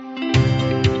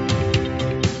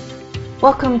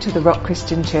Welcome to the Rock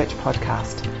Christian Church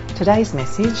podcast. Today's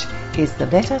message is The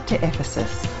Letter to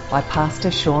Ephesus by Pastor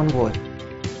Sean Wood.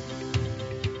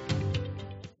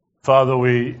 Father,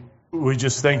 we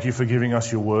just thank you for giving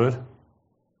us your word.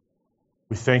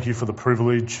 We thank you for the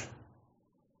privilege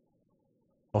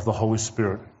of the Holy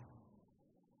Spirit.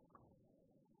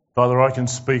 Father, I can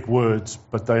speak words,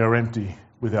 but they are empty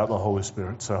without the Holy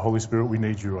Spirit. So, Holy Spirit, we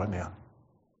need you right now.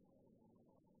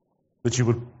 That you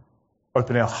would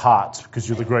open our hearts, because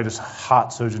you're the greatest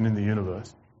heart surgeon in the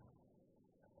universe.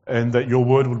 And that your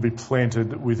word would be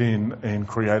planted within and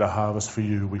create a harvest for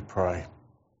you, we pray.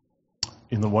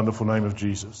 In the wonderful name of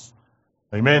Jesus.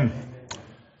 Amen.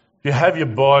 If you have your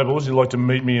Bibles, you'd like to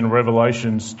meet me in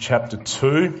Revelations chapter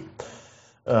 2.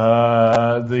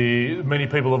 Many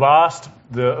people have asked.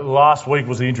 The last week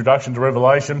was the introduction to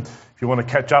Revelation. If you want to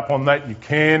catch up on that, you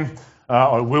can.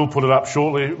 I will put it up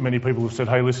shortly. Many people have said,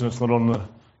 hey, listen, it's not on the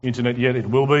internet yet. It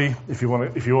will be if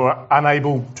you are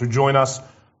unable to join us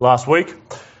last week.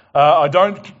 I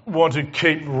don't want to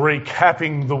keep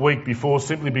recapping the week before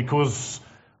simply because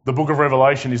the book of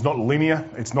Revelation is not linear.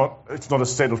 It's not a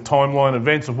set of timeline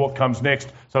events of what comes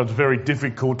next, so it's very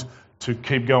difficult to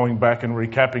keep going back and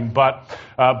recapping. But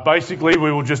basically,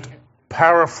 we will just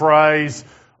paraphrase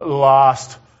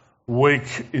last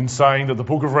week in saying that the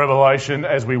book of Revelation,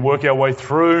 as we work our way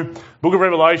through, book of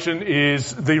Revelation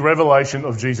is the revelation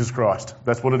of Jesus Christ.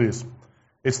 That's what it is.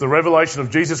 It's the revelation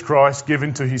of Jesus Christ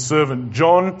given to his servant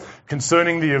John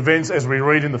concerning the events, as we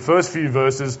read in the first few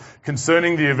verses,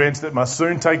 concerning the events that must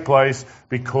soon take place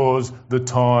because the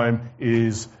time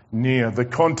is near. The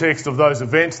context of those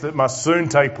events that must soon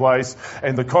take place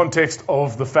and the context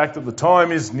of the fact that the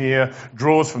time is near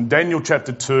draws from Daniel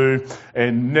chapter 2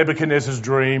 and Nebuchadnezzar's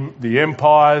dream, the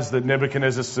empires that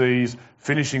Nebuchadnezzar sees,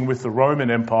 finishing with the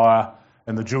Roman Empire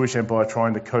and the Jewish Empire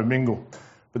trying to commingle.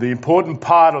 But the important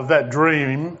part of that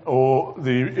dream, or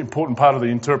the important part of the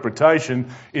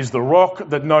interpretation, is the rock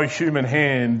that no human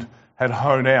hand had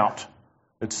hewn out,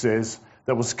 it says,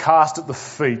 that was cast at the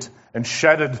feet and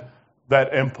shattered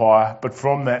that empire, but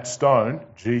from that stone,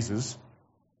 Jesus,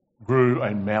 grew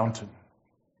a mountain.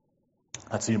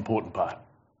 That's the important part.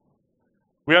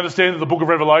 We understand that the book of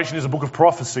Revelation is a book of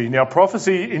prophecy. Now,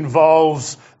 prophecy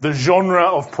involves the genre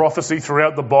of prophecy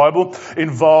throughout the Bible,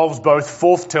 involves both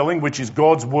forthtelling, which is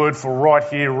God's word for right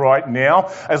here, right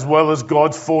now, as well as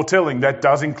God's foretelling. That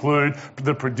does include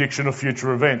the prediction of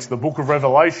future events. The book of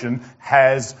Revelation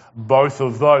has both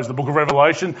of those. The book of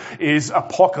Revelation is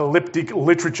apocalyptic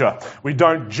literature. We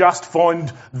don't just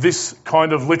find this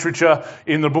kind of literature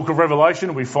in the book of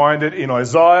Revelation. We find it in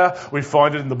Isaiah, we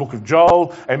find it in the book of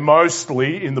Joel, and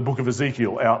mostly in the book of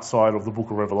Ezekiel outside of the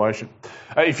book of Revelation.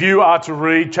 If you are to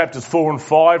read chapters 4 and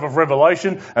 5 of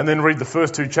Revelation and then read the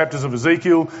first two chapters of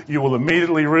Ezekiel, you will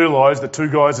immediately realise that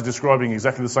two guys are describing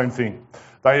exactly the same thing.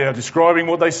 They are describing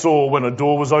what they saw when a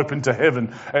door was opened to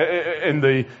heaven and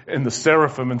the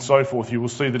seraphim and so forth. You will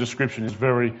see the description is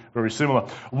very, very similar.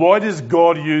 Why does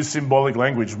God use symbolic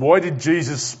language? Why did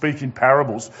Jesus speak in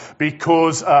parables?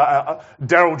 Because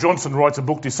Darrell Johnson writes a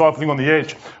book, Discipling on the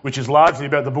Edge, which is largely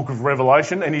about the book of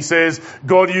Revelation. And he says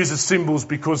God uses symbols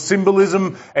because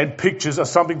symbolism and pictures are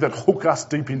something that hook us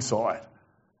deep inside.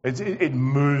 It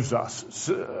moves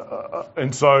us.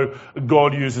 And so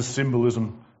God uses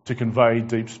symbolism to convey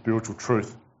deep spiritual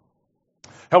truth.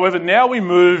 However, now we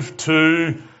move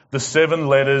to the 7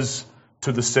 letters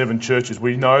to the 7 churches.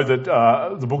 We know that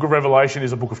the book of Revelation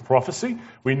is a book of prophecy.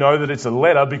 We know that it's a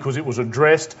letter because it was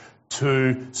addressed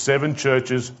to 7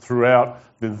 churches throughout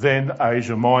the then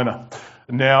Asia Minor.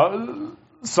 Now,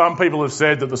 some people have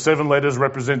said that the 7 letters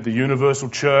represent the universal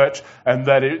church and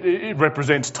that it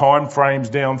represents time frames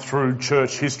down through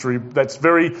church history. That's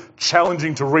very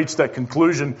challenging to reach that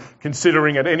conclusion,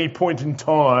 considering at any point in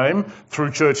time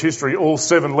through church history, all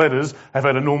 7 letters have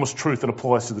had enormous truth that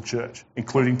applies to the church,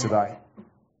 including today.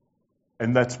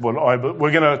 And that's what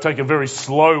we're going to take a very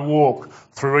slow walk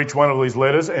through each one of these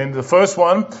letters. And the first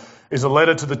one is a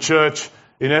letter to the church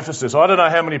in Ephesus. I don't know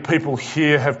how many people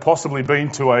here have possibly been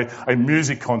to a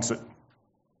music concert.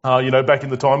 Back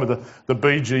in the time of the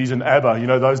Bee Gees and ABBA,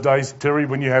 those days, Terry,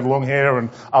 when you had long hair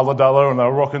and Ulla and they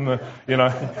were rocking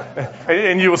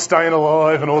and you were staying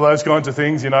alive and all those kinds of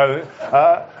things,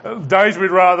 days we'd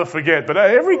rather forget. But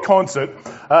every concert,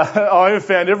 I have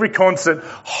found every concert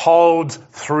holds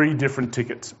 3 different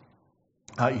tickets.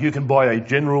 You can buy a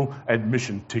general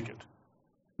admission ticket.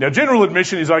 Now, general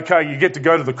admission is okay. You get to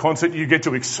go to the concert. You get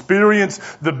to experience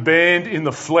the band in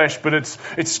the flesh, but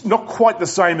it's not quite the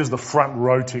same as the front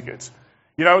row tickets.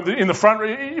 In the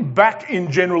front, back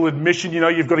in general admission,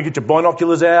 you've got to get your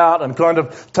binoculars out and kind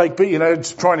of try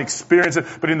and experience it.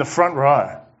 But in the front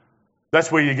row,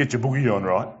 That's where you get your boogie on,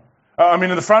 right? I mean,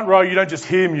 in the front row, you don't just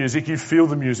hear music, you feel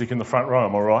the music in the front row,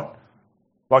 am I right?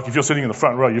 Like if you're sitting in the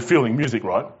front row, you're feeling music,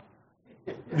 right?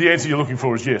 The answer you're looking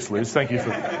for is yes, Liz. Thank you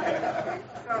for...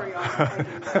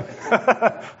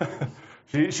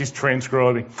 She's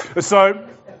transcribing. So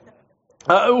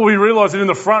we realise that in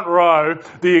the front row,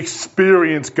 the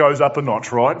experience goes up a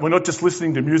notch, right? We're not just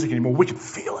listening to music anymore, we can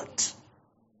feel it.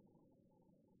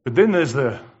 But then there's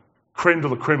the creme de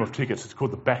la creme of tickets. It's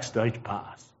called the backstage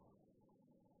pass.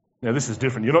 Now this is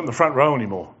different. You're not in the front row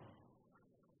anymore.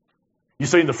 You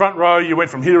see, in the front row, you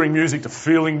went from hearing music to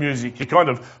feeling music. You kind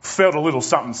of felt a little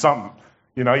something, something.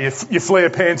 You know, your flare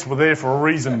pants were there for a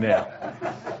reason now.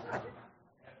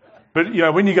 But, you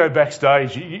know, when you go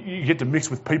backstage, you get to mix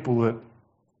with people that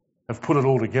have put it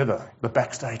all together, the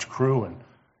backstage crew, and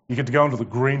you get to go into the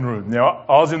green room. Now,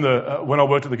 I was in when I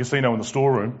worked at the casino in the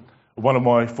storeroom, one of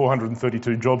my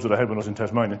 432 jobs that I had when I was in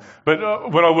Tasmania.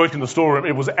 But when I worked in the storeroom,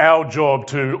 it was our job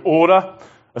to order,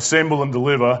 assemble and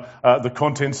deliver the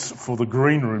contents for the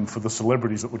green room for the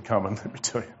celebrities that would come. And let me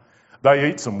tell you, they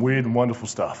eat some weird and wonderful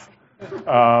stuff.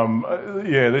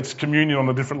 Yeah, it's communion on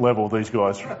a different level, these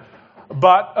guys.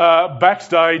 But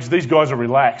backstage, these guys are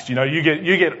relaxed. You know, you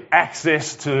get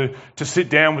access to sit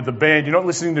down with the band. You're not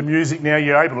listening to music now.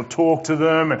 You're able to talk to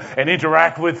them and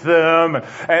interact with them.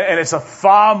 And it's a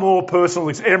far more personal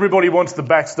experience. Everybody wants the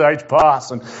backstage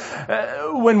pass. And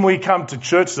when we come to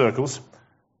church circles,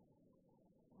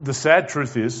 the sad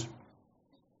truth is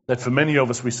that for many of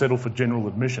us, we settle for general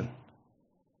admission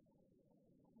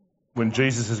when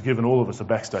Jesus has given all of us a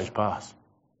backstage pass.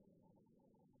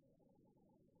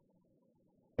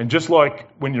 And just like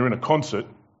when you're in a concert,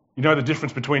 you know the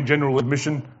difference between general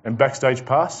admission and backstage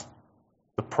pass?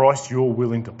 The price you're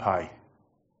willing to pay.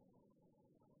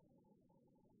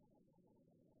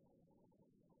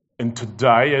 And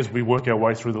today, as we work our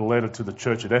way through the letter to the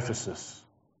church at Ephesus,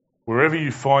 wherever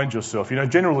you find yourself, you know,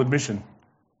 general admission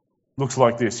looks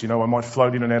like this. You know, I might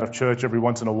float in and out of church every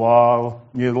once in a while.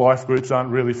 Yeah, life groups aren't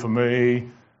really for me.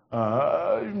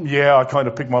 I kind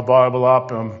of pick my Bible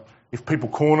up. If people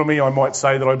corner me, I might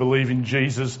say that I believe in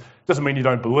Jesus. Doesn't mean you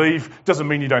don't believe. Doesn't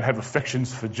mean you don't have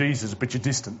affections for Jesus, but you're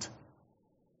distant.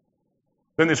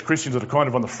 Then there's Christians that are kind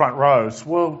of on the front rows.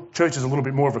 Well, church is a little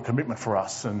bit more of a commitment for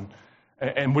us, and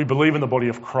we believe in the body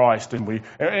of Christ, and we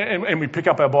pick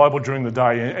up our Bible during the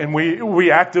day, and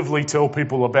we actively tell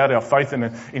people about our faith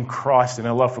in Christ and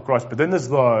our love for Christ. But then there's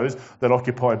those that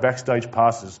occupy backstage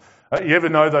passes. You ever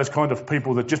know those kind of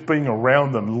people that just being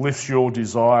around them lifts your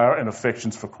desire and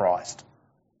affections for Christ?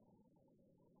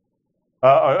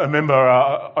 I remember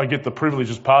I get the privilege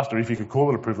as pastor, if you could call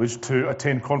it a privilege, to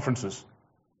attend conferences.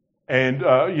 And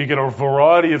you get a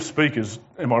variety of speakers.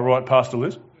 Am I right, Pastor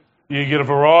Liz? You get a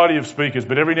variety of speakers,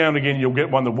 but every now and again you'll get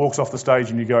one that walks off the stage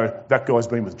and you go, that guy's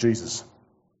been with Jesus.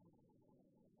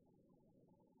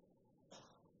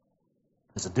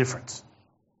 There's a difference.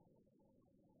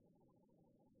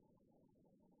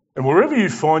 And wherever you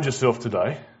find yourself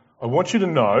today, I want you to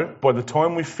know by the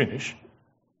time we finish,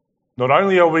 not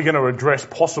only are we going to address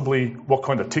possibly what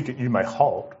kind of ticket you may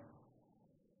hold,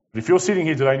 but if you're sitting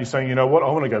here today and you're saying, you know what, I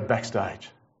want to go backstage,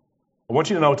 I want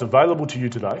you to know it's available to you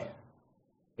today,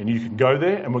 and you can go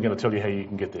there, and we're going to tell you how you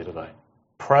can get there today.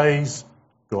 Praise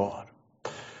God.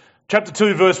 Chapter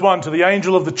 2, verse 1, to the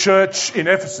angel of the church in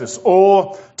Ephesus,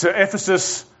 or to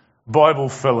Ephesus Bible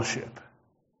Fellowship.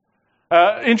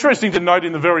 Interesting to note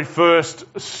in the very first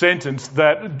sentence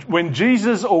that when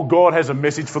Jesus or God has a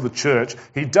message for the church,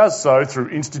 he does so through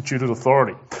instituted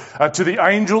authority. To the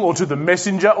angel or to the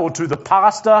messenger or to the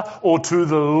pastor or to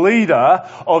the leader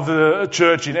of the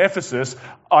church in Ephesus,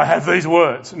 I have these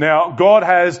words. Now, God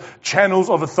has channels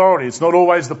of authority. It's not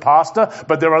always the pastor,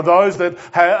 but there are those that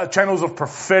have channels of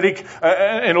prophetic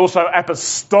and also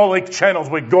apostolic channels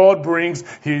where God brings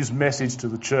his message to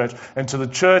the church. And to the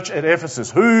church at Ephesus,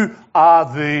 who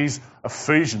are these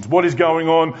Ephesians? What is going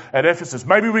on at Ephesus?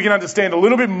 Maybe we can understand a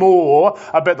little bit more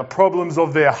about the problems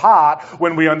of their heart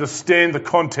when we understand the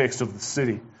context of the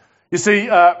city. You see,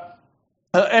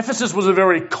 Ephesus was a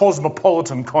very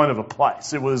cosmopolitan kind of a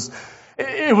place. It was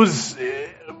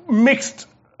mixed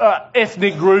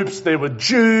ethnic groups. There were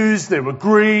Jews, there were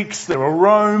Greeks, there were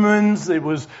Romans. It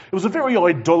was a very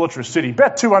idolatrous city.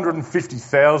 About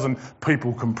 250,000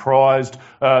 people comprised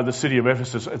the city of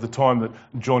Ephesus at the time that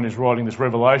John is writing this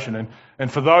revelation.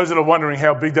 And for those that are wondering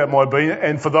how big that might be,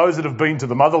 and for those that have been to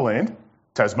the motherland,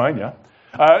 Tasmania,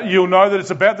 you'll know that it's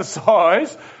about the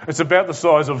size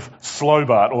of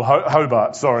Slobart or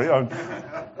Hobart. Sorry.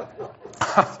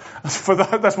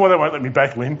 That's why they won't let me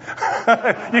back, Lynn.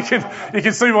 you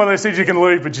can see why they said you can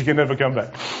leave, but you can never come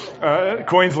back.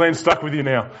 Queensland's stuck with you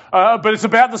now. But it's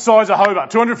about the size of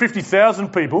Hobart,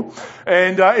 250,000 people,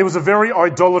 and it was a very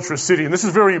idolatrous city. And this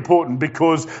is very important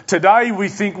because today we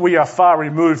think we are far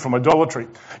removed from idolatry.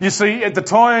 You see, at the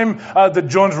time that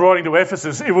John's writing to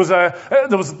Ephesus, there was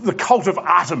the cult of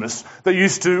Artemis that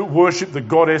used to worship the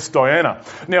goddess Diana.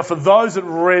 Now, for those that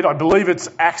read, I believe it's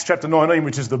Acts chapter 19,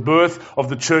 which is the birth of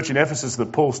the church in Ephesus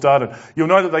that Paul started, you'll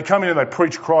know that they come in and they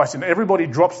preach Christ, and everybody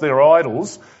drops their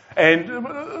idols,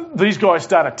 and these guys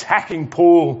start attacking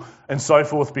Paul and so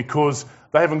forth because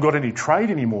they haven't got any trade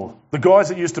anymore. The guys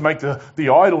that used to make the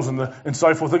idols and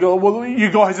so forth, they go, well, you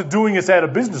guys are doing us out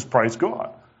of business, praise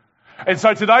God. And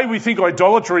so today we think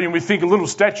idolatry and we think a little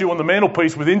statue on the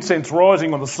mantelpiece with incense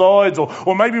rising on the sides,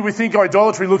 or maybe we think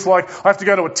idolatry looks like I have to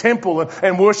go to a temple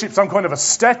and worship some kind of a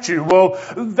statue. Well,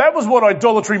 that was what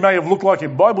idolatry may have looked like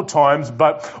in Bible times,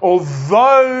 but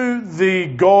although the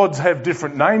gods have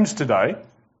different names today,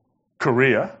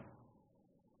 career,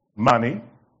 money,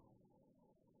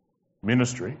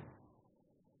 ministry,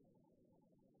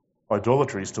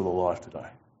 idolatry is still alive today.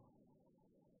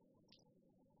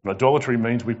 And idolatry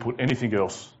means we put anything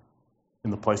else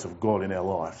in the place of God in our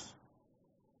lives.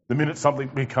 The minute something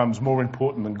becomes more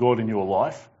important than God in your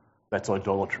life, that's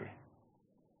idolatry.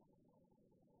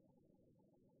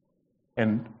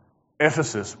 And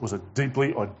Ephesus was a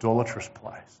deeply idolatrous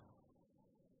place.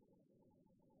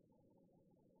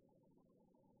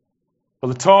 By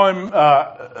the time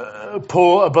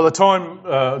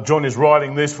John is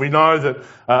writing this, we know that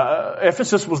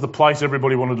Ephesus was the place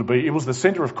everybody wanted to be. It was the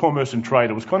centre of commerce and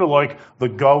trade. It was kind of like the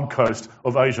Gold Coast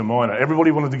of Asia Minor. Everybody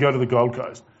wanted to go to the Gold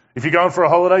Coast. If you're going for a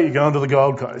holiday, you're going to the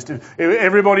Gold Coast.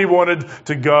 Everybody wanted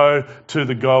to go to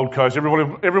the Gold Coast.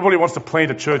 Everybody wants to plant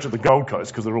a church at the Gold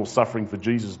Coast because they're all suffering for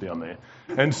Jesus down there.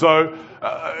 And so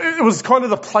it was kind of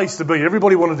the place to be.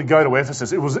 Everybody wanted to go to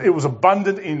Ephesus. It was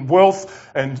abundant in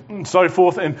wealth and so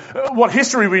forth. And what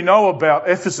history we know about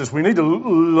Ephesus, we need to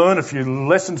learn a few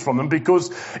lessons from them,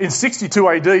 because in 62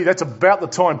 AD, that's about the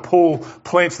time Paul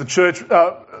plants the church,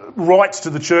 writes to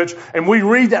the church, and we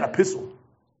read that epistle.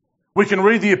 We can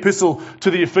read the epistle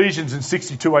to the Ephesians in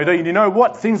 62 AD, and you know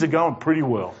what? Things are going pretty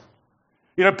well.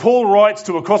 You know, Paul writes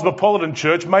to a cosmopolitan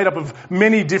church made up of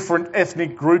many different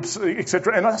ethnic groups,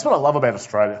 etc. And that's what I love about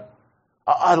Australia.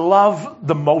 I love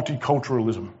the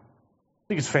multiculturalism. I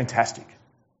think it's fantastic.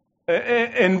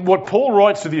 And what Paul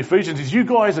writes to the Ephesians is, you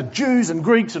guys are Jews and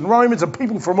Greeks and Romans and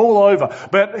people from all over,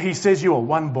 but he says you are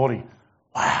one body.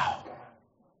 Wow.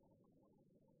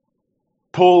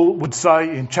 Paul would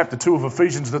say in chapter 2 of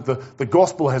Ephesians that the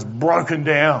gospel has broken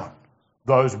down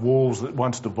those walls that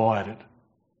once divided.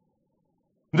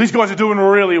 These guys are doing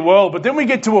really well, but then we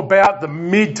get to about the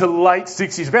mid to late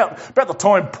 60s, about the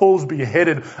time Paul's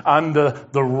beheaded under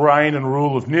the reign and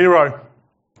rule of Nero.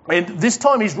 And this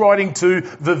time he's writing to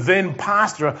the then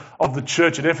pastor of the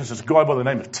church at Ephesus, a guy by the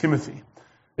name of Timothy.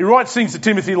 He writes things to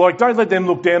Timothy like, don't let them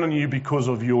look down on you because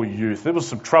of your youth. There was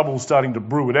some trouble starting to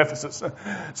brew at Ephesus.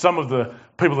 Some of the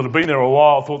people that had been there a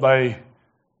while thought they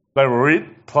were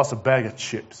it, plus a bag of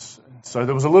chips. So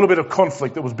there was a little bit of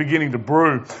conflict that was beginning to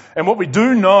brew. And what we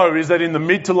do know is that in the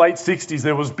mid to late 60s,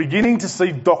 there was beginning to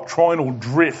see doctrinal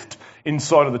drift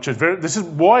inside of the church.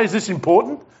 Why is this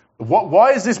important?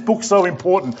 Why is this book so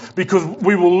important? Because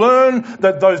we will learn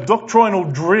that those doctrinal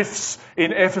drifts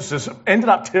in Ephesus ended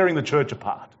up tearing the church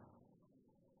apart.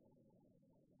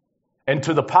 And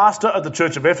to the pastor of the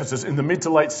church of Ephesus in the mid to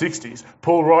late 60s,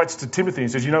 Paul writes to Timothy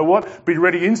and says, you know what? Be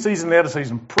ready in season and out of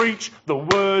season. Preach the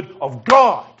word of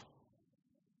God.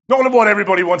 Not what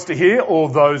everybody wants to hear, or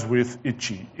those with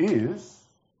itchy ears.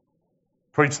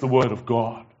 Preach the word of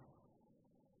God.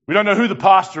 We don't know who the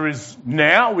pastor is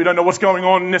now. We don't know what's going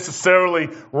on necessarily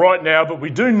right now, but we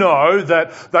do know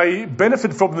that they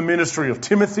benefit from the ministry of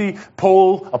Timothy,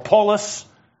 Paul, Apollos,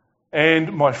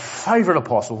 and my favourite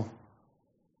apostle,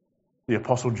 the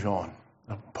Apostle John.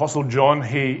 Apostle John,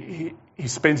 he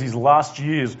spends his last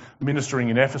years ministering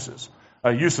in Ephesus.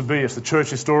 Eusebius, the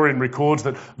church historian, records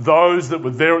that those that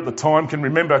were there at the time can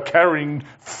remember carrying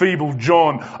feeble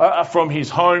John from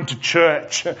his home to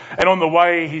church. And on the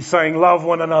way, he's saying, love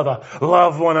one another,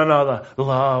 love one another,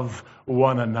 love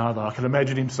one another. I can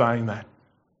imagine him saying that.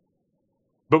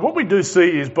 But what we do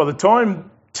see is by the time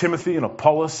Timothy and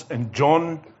Apollos and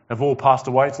John have all passed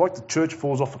away, it's like the church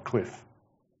falls off a cliff.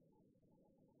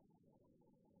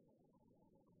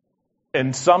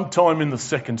 And sometime in the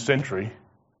 2nd century,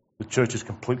 the church is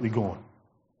completely gone.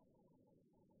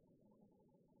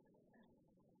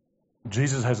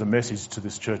 Jesus has a message to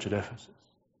this church at Ephesus.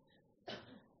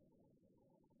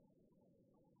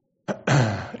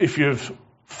 if you're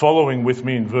following with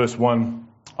me in verse 1,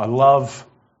 I love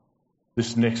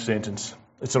this next sentence.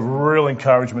 It's a real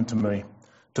encouragement to me.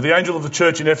 To the angel of the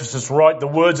church in Ephesus write the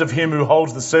words of him who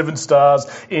holds the 7 stars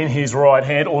in his right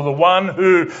hand, or the one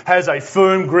who has a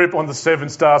firm grip on the 7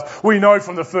 stars. We know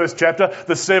from the first chapter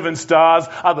the 7 stars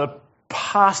are the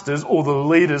pastors or the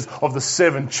leaders of the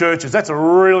 7 churches. That's a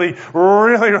really,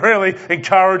 really, really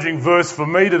encouraging verse for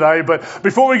me today. But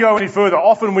before we go any further,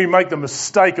 often we make the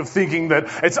mistake of thinking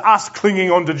that it's us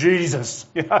clinging on to Jesus.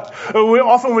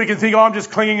 Often we can think, I'm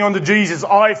just clinging on to Jesus.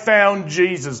 I found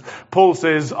Jesus. Paul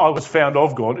says, I was found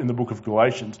of God in the book of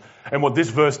Galatians. And what this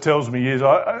verse tells me is,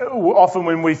 often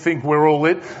when we think we're all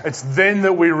it's then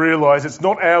that we realise it's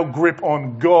not our grip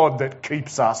on God that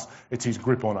keeps us, it's his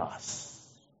grip on us.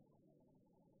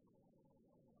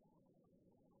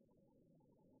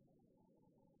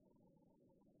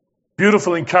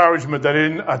 Beautiful encouragement that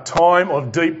in a time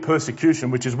of deep persecution,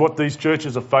 which is what these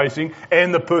churches are facing,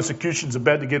 and the persecution's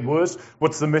about to get worse,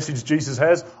 what's the message Jesus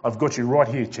has? I've got you right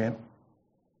here, champ.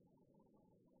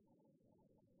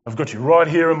 I've got you right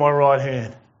here in my right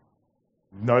hand.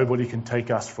 Nobody can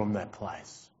take us from that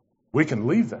place. We can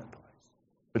leave that place,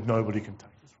 but nobody can take us.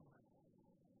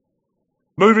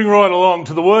 Moving right along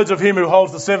to the words of him who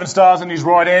holds the 7 stars in his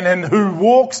right hand and who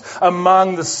walks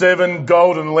among the 7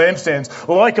 golden lampstands.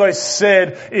 Like I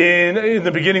said in the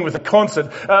beginning with the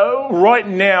concert, right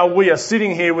now we are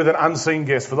sitting here with an unseen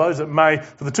guest. For those that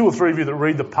for the 2 or 3 of you that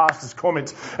read the pastor's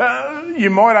comments, you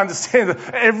might understand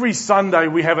that every Sunday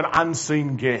we have an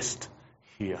unseen guest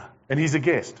here. And he's a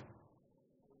guest.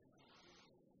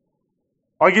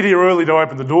 I get here early to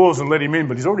open the doors and let him in,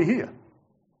 but he's already here.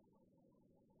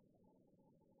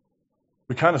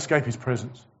 We can't escape his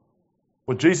presence.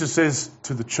 What Jesus says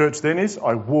to the church then is,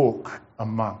 I walk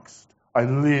amongst, I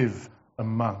live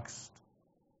amongst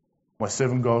my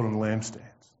 7 golden lampstands.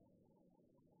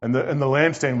 And the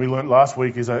lampstand we learnt last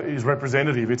week is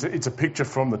representative. It's a picture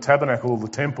from the tabernacle or the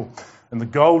temple. And the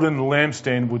golden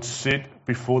lampstand would sit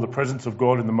before the presence of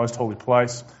God in the most holy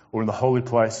place or in the holy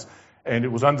place. And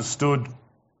it was understood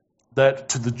that,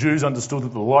 to the Jews, understood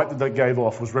that the light that they gave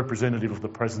off was representative of the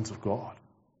presence of God.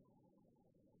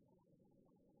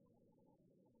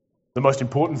 The most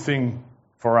important thing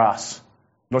for us,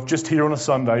 not just here on a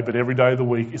Sunday, but every day of the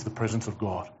week, is the presence of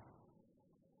God.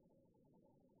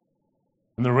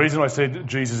 And the reason I said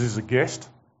Jesus is a guest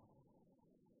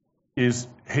is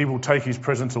he will take his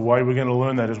presence away. We're going to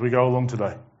learn that as we go along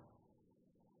today.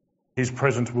 His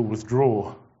presence will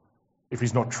withdraw if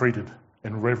he's not treated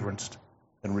and reverenced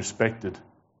and respected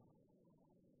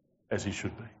as he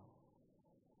should be.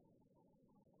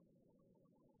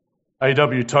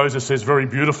 A.W. Tozer says very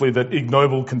beautifully that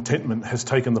ignoble contentment has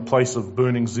taken the place of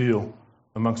burning zeal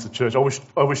amongst the church. I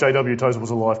wish A.W. Tozer was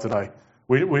alive today.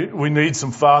 We need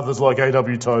some fathers like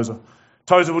A.W. Tozer.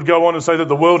 Tozer would go on and say that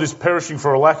the world is perishing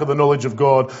for a lack of the knowledge of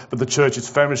God, but the church is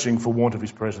famishing for want of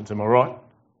his presence. Am I right?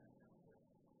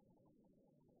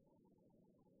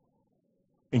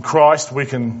 In Christ, we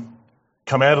can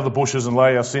come out of the bushes and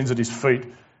lay our sins at his feet.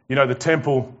 You know,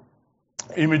 the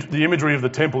imagery of the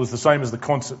temple is the same as the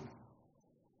concert.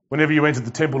 Whenever you entered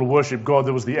the temple to worship God,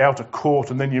 there was the outer court,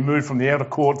 and then you moved from the outer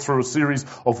court through a series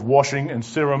of washing and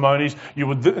ceremonies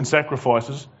and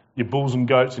sacrifices, your bulls and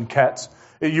goats and cats.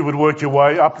 You would work your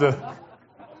way up the...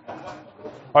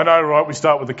 I know, right? We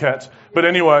start with the cats. But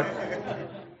anyway,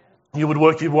 you would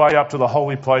work your way up to the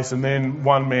holy place and then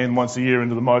one man once a year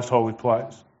into the most holy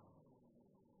place.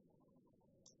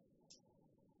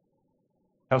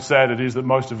 How sad it is that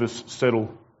most of us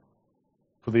settle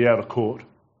for the outer court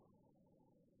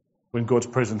when God's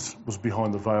presence was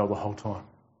behind the veil the whole time.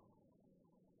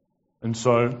 And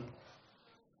so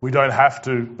we don't have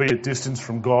to be at distance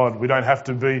from God. We don't have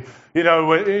to be... You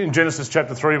know, in Genesis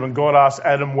chapter 3, when God asked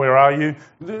Adam, where are you?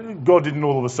 God didn't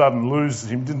all of a sudden lose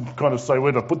him, didn't kind of say,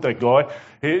 where did I put that guy?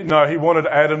 He wanted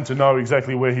Adam to know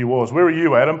exactly where he was. Where are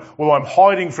you, Adam? Well, I'm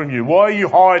hiding from you. Why are you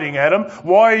hiding, Adam?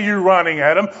 Why are you running,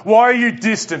 Adam? Why are you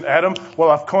distant, Adam? Well,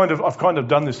 I've kind of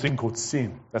done this thing called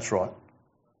sin. That's right.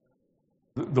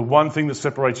 The one thing that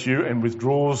separates you and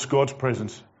withdraws God's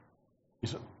presence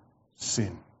is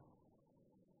sin.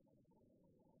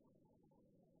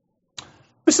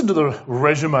 Listen to the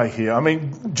resume here. I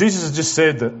mean, Jesus has just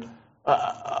said that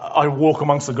I walk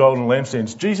amongst the golden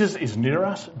lampstands. Jesus is near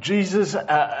us. Jesus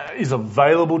is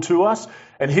available to us.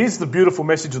 And here's the beautiful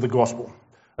message of the gospel.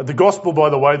 The gospel, by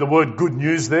the way, the word good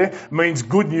news there means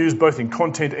good news both in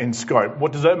content and scope.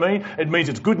 What does that mean? It means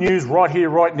it's good news right here,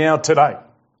 right now, today.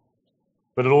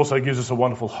 But it also gives us a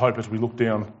wonderful hope as we look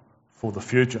down for the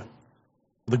future.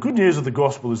 The good news of the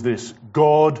gospel is this: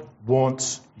 God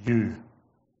wants you.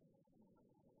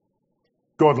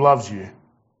 God loves you.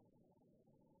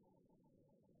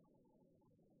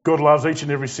 God loves each and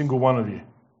every single one of you.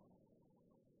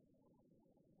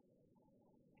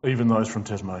 Even those from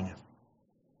Tasmania.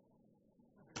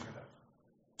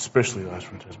 Especially those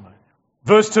from Tasmania.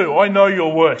 Verse 2, I know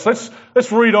your works.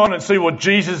 Let's read on and see what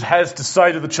Jesus has to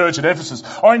say to the church at Ephesus.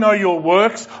 I know your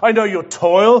works, I know your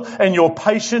toil and your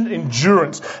patient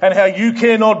endurance, and how you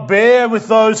cannot bear with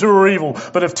those who are evil,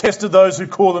 but have tested those who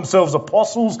call themselves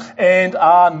apostles and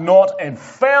are not, and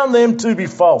found them to be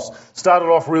false. Started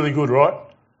off really good, right?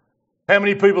 How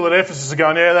many people at Ephesus are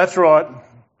going, yeah, that's right.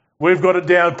 We've got it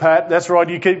down, Pat. That's right.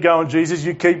 You keep going, Jesus.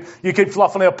 You keep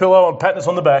fluffing our pillow and patting us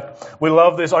on the back. We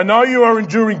love this. I know you are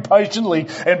enduring patiently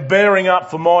and bearing up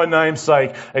for my name's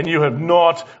sake, and you have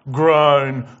not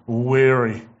grown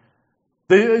weary.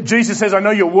 Jesus says, I know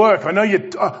your work. I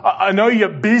know you're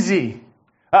busy.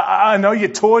 I know you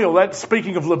toil. That's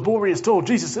speaking of laborious toil.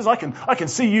 Jesus says, I can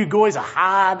see you guys are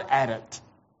hard at it.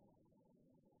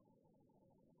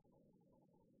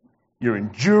 You're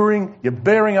enduring, you're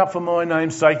bearing up for my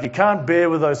name's sake. You can't bear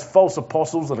with those false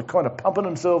apostles that are kind of pumping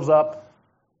themselves up.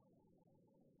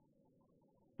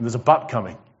 And there's a but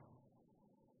coming.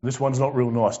 This one's not real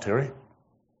nice, Terry.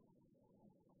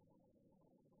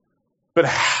 But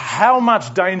how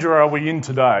much danger are we in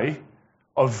today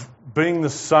of being the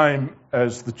same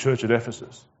as the church at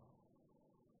Ephesus?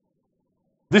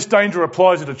 This danger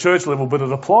applies at a church level, but it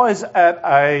applies at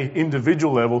an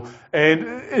individual level. And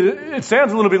it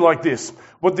sounds a little bit like this.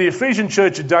 What the Ephesian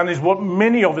church had done is what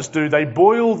many of us do. They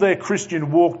boil their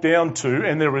Christian walk down to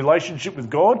and their relationship with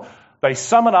God. They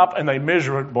sum it up and they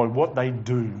measure it by what they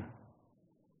do.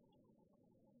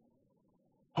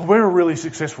 Oh, we're a really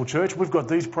successful church. We've got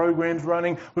these programs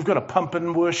running. We've got a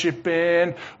pumping worship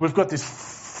band. We've got this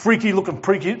freaky-looking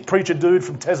preacher dude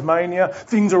from Tasmania.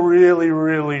 Things are really,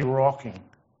 really rocking.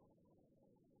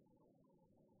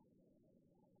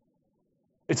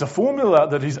 It's a formula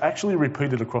that is actually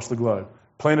repeated across the globe.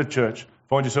 Plant a church.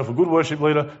 Find yourself a good worship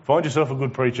leader. Find yourself a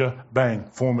good preacher. Bang.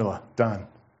 Formula. Done.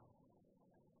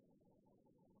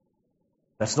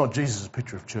 That's not Jesus'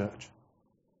 picture of church.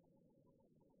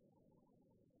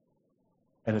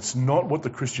 And it's not what the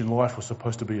Christian life was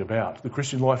supposed to be about. The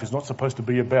Christian life is not supposed to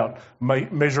be about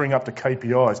measuring up to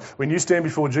KPIs. When you stand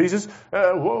before Jesus,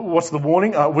 what's the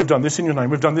warning? We've done this in your name.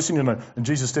 We've done this in your name. And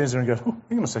Jesus stands there and goes,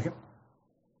 hang on a second.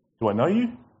 Do I know you?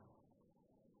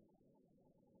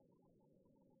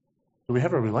 Do we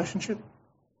have a relationship?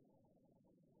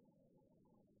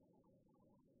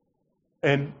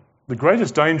 And the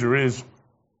greatest danger is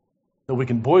that we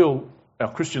can boil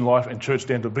our Christian life and church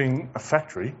down to being a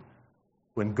factory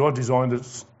when God designed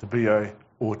us to be an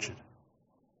orchard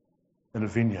and a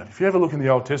vineyard. If you ever look in the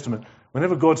Old Testament,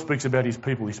 whenever God speaks about his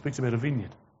people, he speaks about a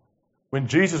vineyard. When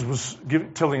Jesus was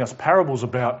telling us parables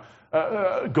about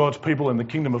God's people and the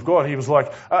kingdom of God, he was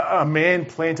like a man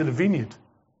planted a vineyard.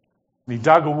 And he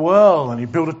dug a well and he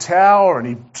built a tower and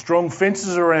he strung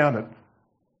fences around it.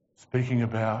 Speaking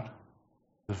about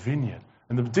the vineyard.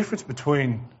 And the difference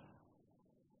between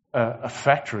a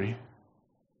factory,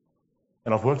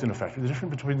 and I've worked in a factory, the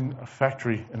difference between a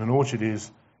factory and an orchard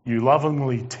is you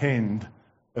lovingly tend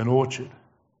an orchard.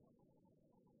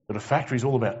 But a factory is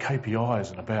all about KPIs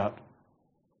and about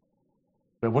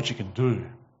what you can do.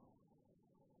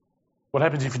 What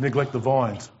happens if you neglect the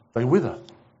vines? They wither.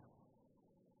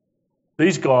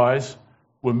 These guys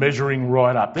were measuring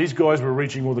right up. These guys were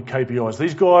reaching all the KPIs.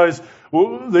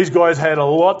 These guys had a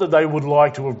lot that they would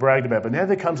like to have bragged about, but now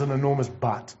there comes an enormous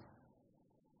but.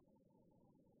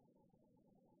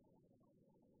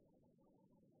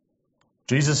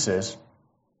 Jesus says,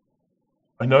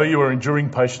 I know you are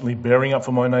enduring patiently, bearing up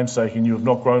for my name's sake, and you have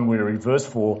not grown weary. Verse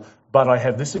 4, but I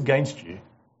have this against you.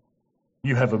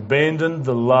 You have abandoned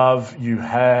the love you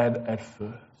had at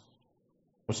first.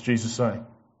 What's Jesus saying?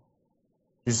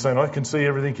 Jesus saying, I can see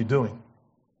everything you're doing.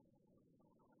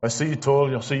 I see your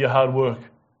toil, I see your hard work.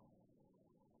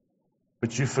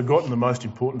 But you've forgotten the most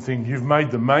important thing. You've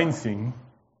made the main thing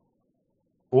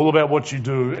all about what you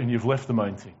do, and you've left the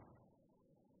main thing.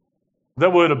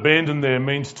 That word abandon there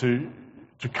means to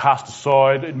cast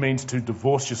aside. It means to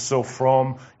divorce yourself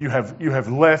from. You have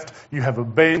left, you have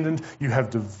abandoned, you have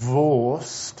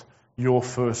divorced your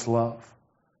first love.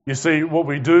 You see, what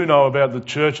we do know about the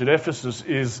church at Ephesus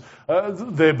is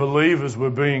their believers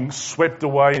were being swept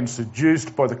away and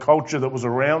seduced by the culture that was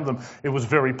around them. It was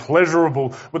very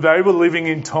pleasurable, but they were living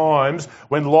in times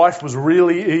when life was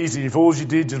really easy. If all you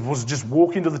did was just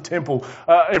walk into the temple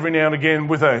every now and again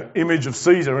with an image of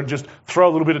Caesar and just throw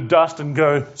a little bit of dust and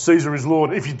go, Caesar is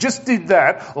Lord. If you just did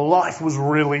that, life was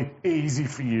really easy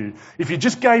for you. If you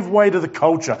just gave way to the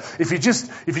culture, if you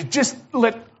just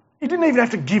let You didn't even have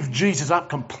to give Jesus up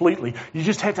completely. You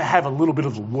just had to have a little bit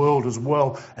of the world as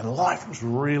well. And life was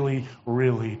really,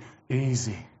 really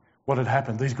easy. What had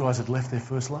happened? These guys had left their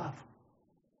first love.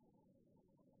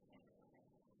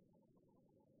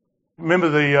 Remember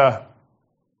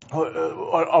I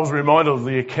was reminded of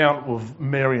the account of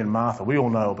Mary and Martha. We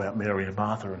all know about Mary and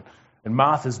Martha. And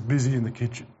Martha's busy in the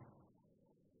kitchen.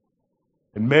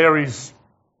 And Mary's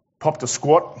popped a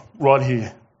squat right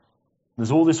here.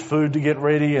 There's all this food to get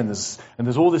ready, and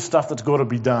there's all this stuff that's got to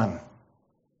be done.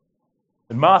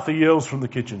 And Martha yells from the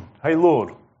kitchen, "Hey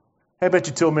Lord, how about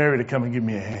you tell Mary to come and give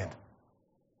me a hand?"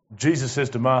 Jesus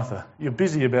says to Martha, "You're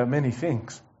busy about many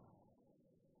things.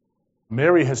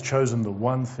 Mary has chosen the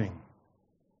one thing,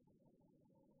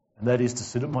 and that is to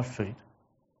sit at my feet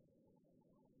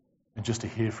and just to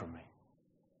hear from me."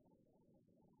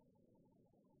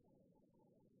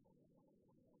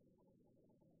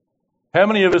 How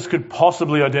many of us could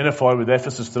possibly identify with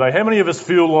Ephesus today? How many of us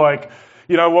feel like,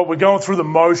 you know what, we're going through the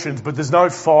motions, but there's no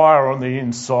fire on the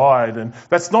inside, and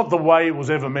that's not the way it was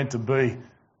ever meant to be?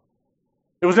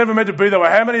 It was never meant to be that way.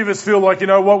 How many of us feel like, you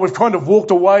know what, we've kind of walked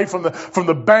away from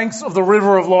the banks of the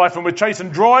river of life and we're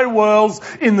chasing dry wells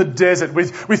in the desert? We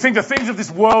think the things of this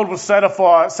world will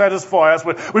satisfy us.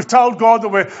 We've told God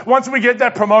that once we get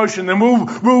that promotion, then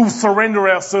we'll surrender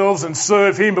ourselves and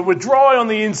serve Him. But we're dry on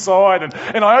the inside,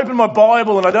 and I open my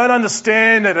Bible and I don't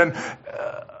understand it, and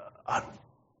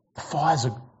the fires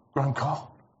have grown cold.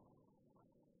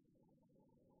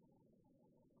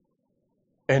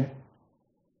 And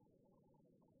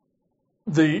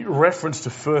the reference to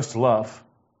first love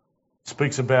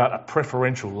speaks about a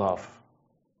preferential love.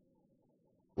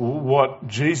 What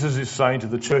Jesus is saying to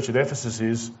the church at Ephesus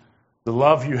is, the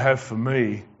love you have for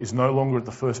me is no longer at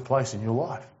the first place in your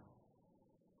life.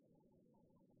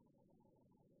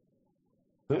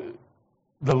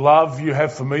 The love you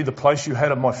have for me, the place you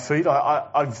had at my feet,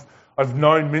 I've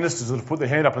known ministers that have put their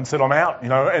hand up and said, "I'm out,"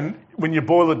 and when you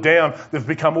boil it down, they've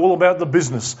become all about the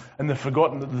business and they've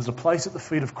forgotten that there's a place at the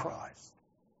feet of Christ.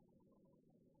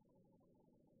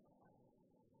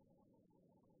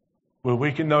 Where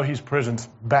we can know His presence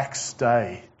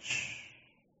backstage.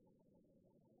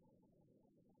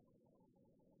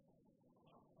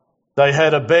 They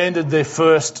had abandoned their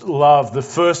first love. The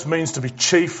first means to be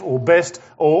chief or best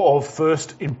or of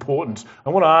first importance. I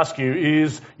want to ask you,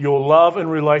 is your love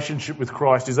and relationship with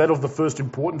Christ, is that of the first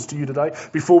importance to you today?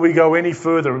 Before we go any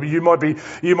further, you might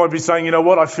be saying, "You know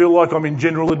what, I feel like I'm in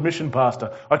general admission,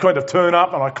 Pastor. I kind of turn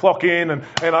up and I clock in and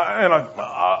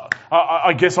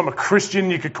I guess I'm a Christian.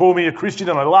 You could call me a Christian,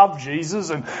 and I love Jesus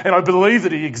and I believe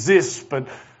that He exists, but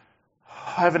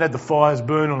I haven't had the fires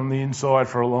burn on the inside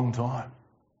for a long time."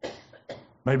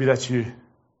 Maybe that's you.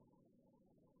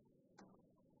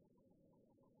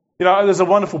 There's a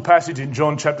wonderful passage in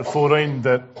John chapter 14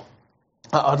 that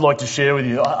I'd like to share with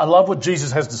you. I love what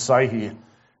Jesus has to say here,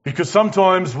 because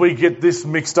sometimes we get this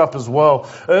mixed up as well.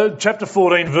 Chapter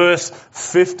 14, verse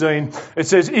 15, it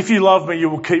says, "If you love me,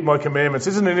 you will keep my commandments."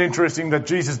 Isn't it interesting that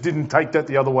Jesus didn't take that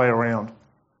the other way around?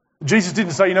 Jesus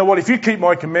didn't say, "You know what, if you keep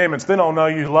my commandments, then I'll know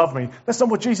you love me." That's not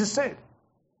what Jesus said.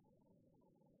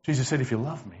 Jesus said, "If you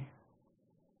love me,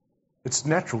 it's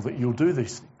natural that you'll do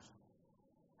these things."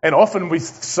 And often we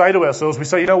say to ourselves, we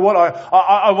say, "You know what,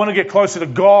 I want to get closer to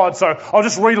God, so I'll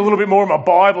just read a little bit more of my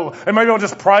Bible, and maybe I'll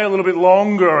just pray a little bit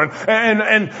longer,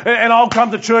 and I'll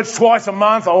come to church twice a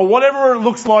month," or whatever it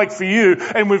looks like for you.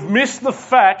 And we've missed the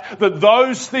fact that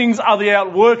those things are the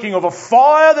outworking of a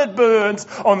fire that burns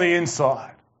on the inside.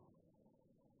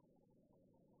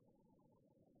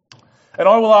 "And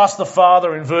I will ask the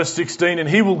Father," in verse 16, "and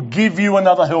He will give you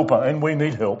another helper," and we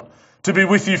need help, "to be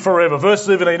with you forever." Verse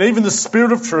 17, "Even the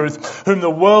Spirit of truth, whom the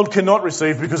world cannot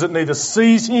receive, because it neither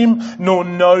sees Him nor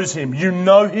knows Him. You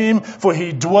know Him, for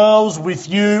He dwells with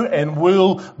you and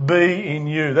will be in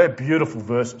you." They're beautiful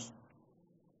verses.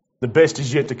 The best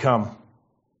is yet to come.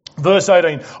 Verse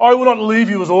 18, "I will not leave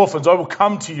you as orphans. I will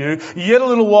come to you. Yet a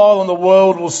little while and the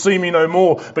world will see me no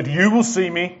more, but you will see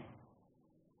me."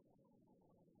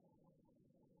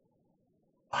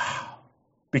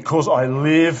 "Because I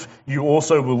live, you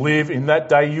also will live. In that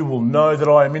day you will know that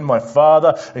I am in my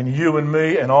Father, and you in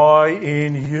me, and I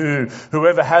in you.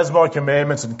 Whoever has my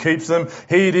commandments and keeps them,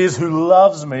 he it is who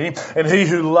loves me, and he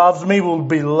who loves me will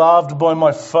be loved by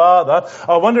my Father."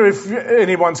 I wonder if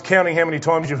anyone's counting how many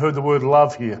times you've heard the word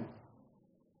love here.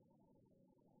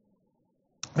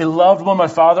 "Be loved by my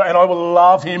Father, and I will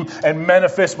love him and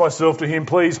manifest myself to him."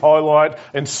 Please highlight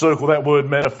and circle that word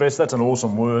manifest. That's an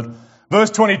awesome word. Verse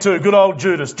 22, good old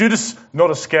Judas. Judas,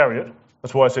 not Iscariot.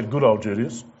 That's why I said good old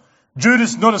Judas.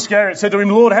 Judas, not Iscariot, said to him,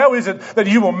 Lord, how is it that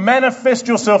you will manifest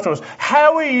yourself to us?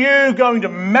 How are you going to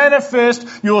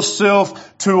manifest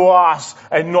yourself to us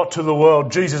and not to the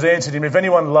world? Jesus answered him, if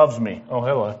anyone loves me, oh,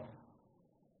 hello.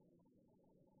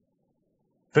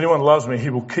 If anyone loves me, he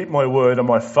will keep my word, and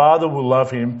my Father will love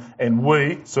him, and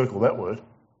we, circle that word,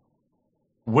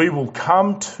 we will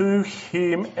come to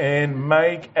him and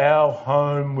make our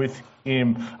home with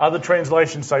him. Other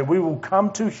translations say we will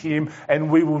come to him and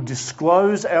we will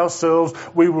disclose ourselves,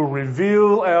 we will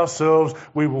reveal ourselves,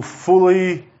 we will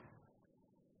fully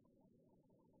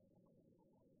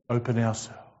open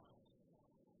ourselves.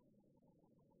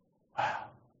 Wow.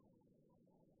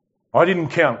 I didn't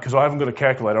count because I haven't got a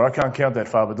calculator. I can't count that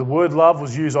far, but the word love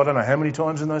was used I don't know how many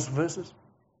times in those verses.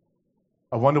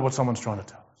 I wonder what someone's trying to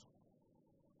tell us.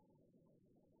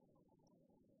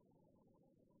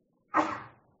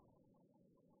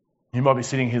 You might be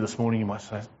sitting here this morning, you might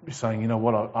be saying, you know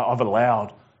what, I've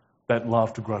allowed that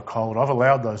love to grow cold. I've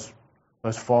allowed those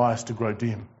fires to grow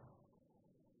dim.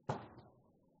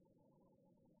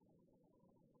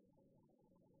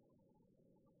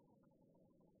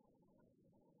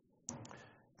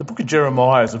 The book of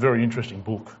Jeremiah is a very interesting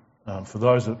book. For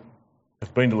those that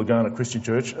have been to Laguna Christian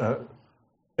Church,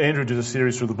 Andrew did a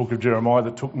series through the book of Jeremiah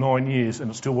that took 9 years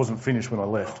and it still wasn't finished when I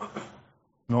left.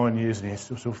 9 years and he's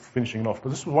still finishing it off.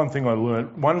 But this was one thing I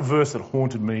learned. One verse that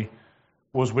haunted me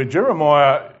was where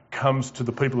Jeremiah comes to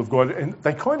the people of God and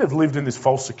they kind of lived in this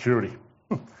false security.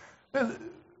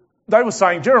 They were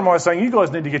saying, Jeremiah's saying, you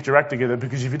guys need to get your act together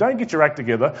because if you don't get your act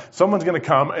together, someone's going to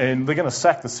come and they're going to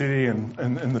sack the city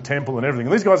and the temple and everything.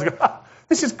 And these guys are going,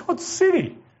 this is God's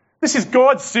city. This is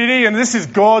God's city and this is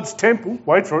God's temple.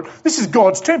 Wait for it. This is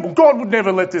God's temple. God would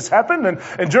never let this happen.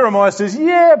 And Jeremiah says,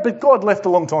 yeah, but God left a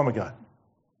long time ago.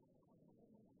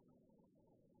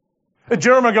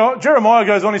 Jeremiah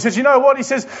goes on, he says, you know what? He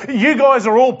says, you guys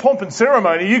are all pomp and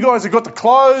ceremony. You guys have got the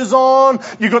clothes on,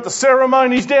 you've got the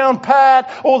ceremonies down pat,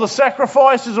 all the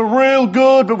sacrifices are real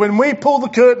good, but when we pull the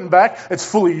curtain back, it's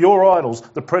full of your idols.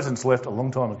 The presents left a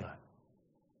long time ago.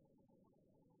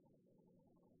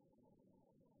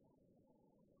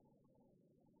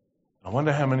 I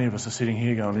wonder how many of us are sitting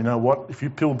here going, you know what? If you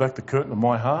peel back the curtain of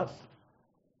my heart,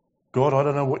 God, I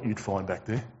don't know what you'd find back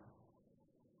there.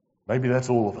 Maybe that's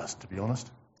all of us, to be honest.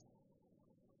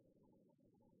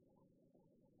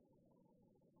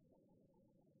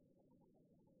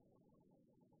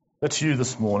 That's you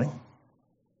this morning.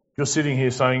 You're sitting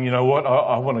here saying, you know what,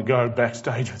 I want to go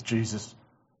backstage with Jesus.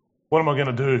 What am I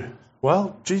going to do?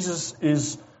 Well, Jesus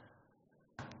is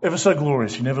ever so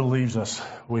glorious. He never leaves us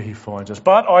where he finds us.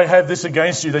 But I have this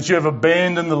against you, that you have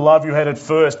abandoned the love you had at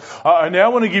first. I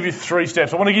now want to give you 3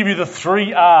 steps. I want to give you the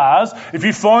 3 R's. If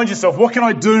you find yourself, what can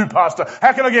I do, Pastor?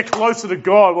 How can I get closer to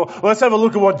God? Well, let's have a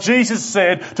look at what Jesus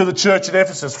said to the church at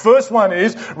Ephesus. First one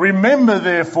is, remember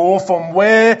therefore from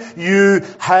where you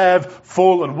have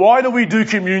fallen. Why do we do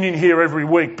communion here every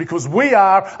week? Because we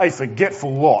are a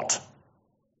forgetful lot.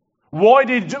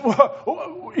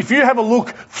 If you have a look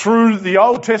through the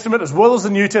Old Testament as well as the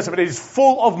New Testament, it is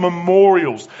full of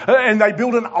memorials. And they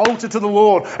build an altar to the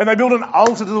Lord. And they build an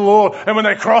altar to the Lord. And when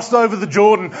they crossed over the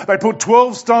Jordan, they put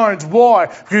 12 stones. Why?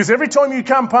 Because every time you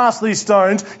come past these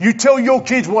stones, you tell your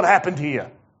kids what happened here.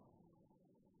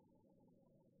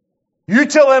 You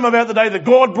tell them about the day that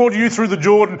God brought you through the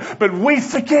Jordan. But we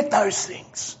forget those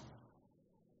things.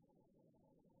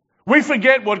 We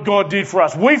forget what God did for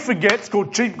us. We forget, it's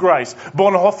called cheap grace.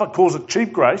 Bonhoeffer calls it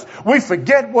cheap grace. We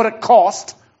forget what it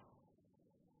cost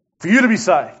for you to be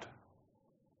saved.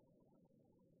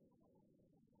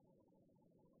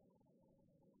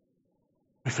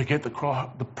 We forget the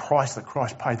price that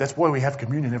Christ paid. That's why we have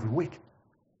communion every week.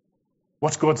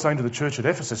 What's God saying to the church at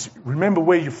Ephesus? Remember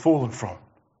where you've fallen from.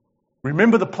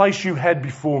 Remember the place you had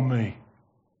before me.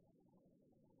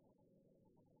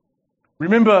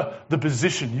 Remember the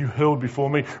position you held before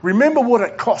me. Remember what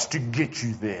it cost to get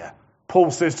you there.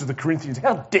 Paul says to the Corinthians,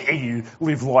 how dare you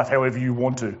live life however you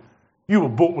want to? You were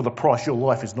bought with a price. Your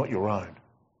life is not your own.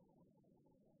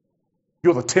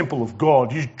 You're the temple of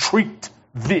God. You treat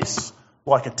this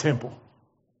like a temple.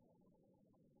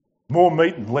 More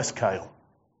meat and less kale.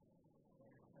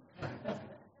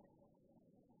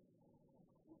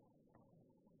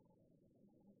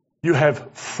 You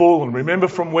have fallen. Remember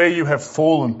from where you have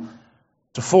fallen.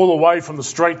 To fall away from the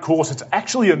straight course, it's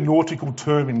actually a nautical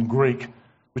term in Greek,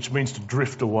 which means to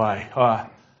drift away.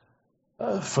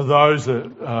 For those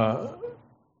that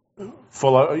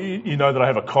follow, you know that I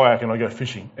have a kayak and I go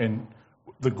fishing. And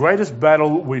the greatest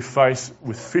battle we face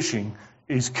with fishing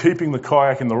is keeping the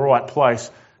kayak in the right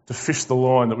place to fish the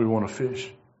line that we want to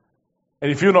fish.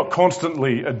 And if you're not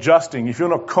constantly adjusting, if you're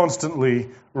not constantly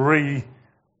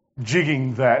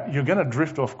rejigging that, you're going to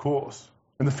drift off course.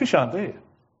 And the fish aren't there.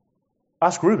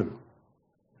 Ask Reuben.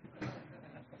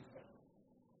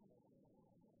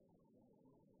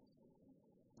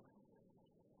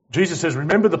 Jesus says,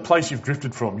 remember the place you've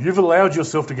drifted from. You've allowed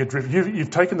yourself to get drifted. You've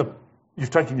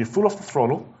taken your foot off the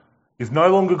throttle. You've no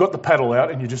longer got the paddle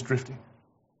out and you're just drifting.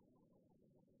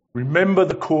 Remember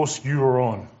the course you were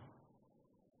on.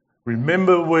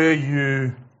 Remember where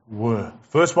you were.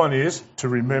 First one is to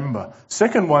remember.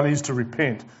 Second one is to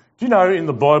repent. Do you know in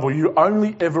the Bible you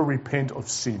only ever repent of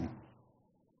sin?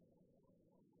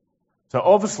 So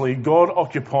obviously God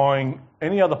occupying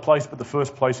any other place but the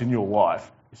first place in your life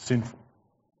is sinful.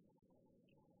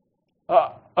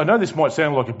 I know this might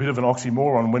sound like a bit of an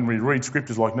oxymoron when we read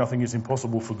scriptures like nothing is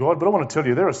impossible for God, but I want to tell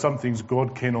you there are some things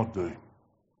God cannot do.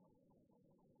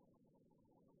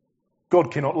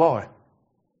 God cannot lie.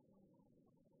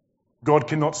 God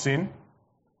cannot sin.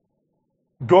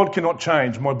 God cannot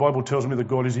change. My Bible tells me that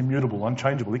God is immutable,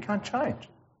 unchangeable. He can't change.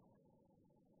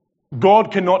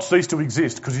 God cannot cease to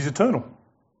exist because he's eternal.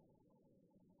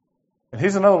 And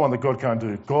here's another one that God can't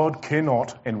do. God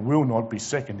cannot and will not be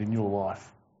second in your life.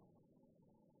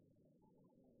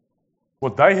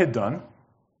 What they had done,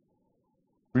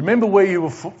 remember where you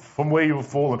were from where you were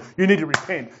fallen. You need to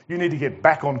repent. You need to get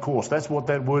back on course. That's what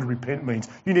that word repent means.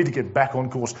 You need to get back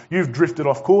on course. You've drifted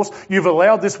off course. You've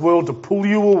allowed this world to pull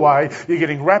you away. You're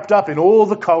getting wrapped up in all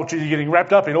the culture. You're getting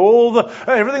wrapped up in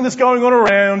everything that's going on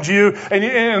around you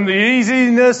and the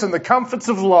easiness and the comforts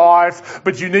of life.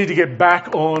 But you need to get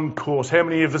back on course. How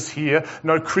many of us here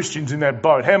know Christians in that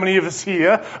boat? How many of us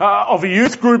here of a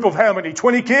youth group of how many?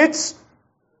 20 kids?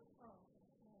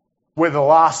 We're the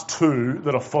last two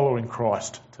that are following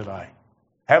Christ today.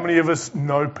 How many of us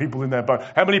know people in that boat?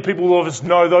 How many people of us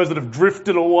know those that have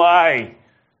drifted away?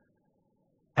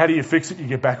 How do you fix it? You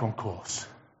get back on course.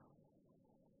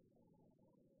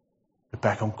 Get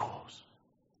back on course.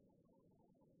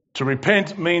 To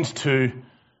repent means to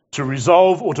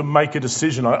resolve or to make a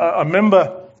decision. I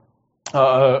remember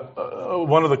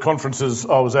one of the conferences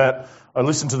I was at, I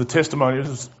listened to the testimony. This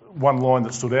is one line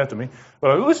that stood out to me.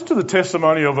 But I listened to the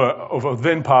testimony of a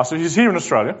then pastor. He's here in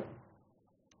Australia. And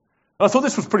I thought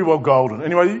this was pretty well golden.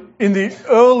 Anyway, in the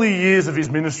early years of his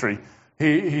ministry,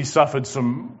 he suffered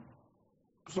some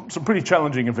pretty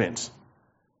challenging events.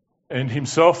 And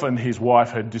himself and his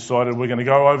wife had decided we're going to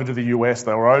go over to the US.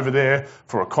 They were over there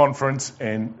for a conference,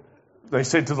 and they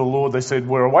said to the Lord, they said,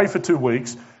 we're away for 2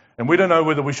 weeks, and we don't know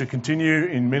whether we should continue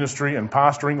in ministry and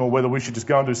pastoring or whether we should just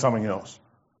go and do something else.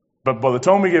 But by the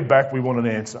time we get back, we want an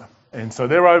answer. And so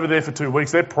they're over there for 2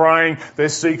 weeks. They're praying. They're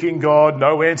seeking God.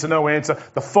 No answer, no answer.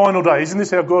 The final day. Isn't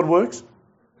this how God works?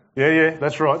 Yeah,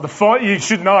 that's right. You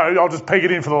should know. I'll just peg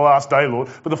it in for the last day, Lord.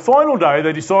 But the final day,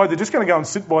 they decide they're just going to go and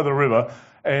sit by the river.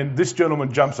 And this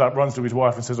gentleman jumps up, runs to his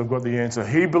wife and says, I've got the answer.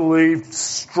 He believed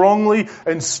strongly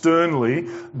and sternly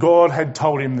God had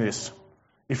told him this.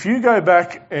 If you go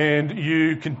back and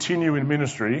you continue in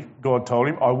ministry, God told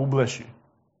him, I will bless you.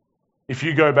 If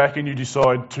you go back and you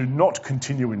decide to not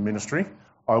continue in ministry,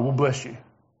 I will bless you.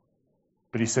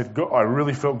 But he said, I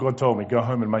really felt God told me, go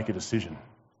home and make a decision.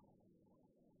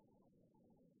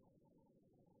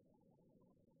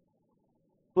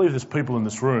 I believe there's people in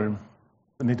this room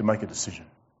that need to make a decision.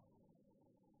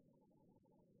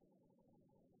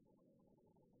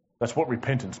 That's what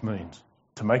repentance means.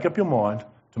 To make up your mind,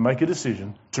 to make a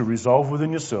decision, to resolve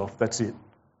within yourself, that's it.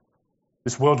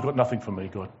 This world's got nothing for me,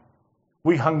 God.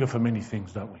 We hunger for many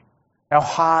things, don't we? Our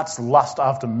hearts lust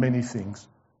after many things.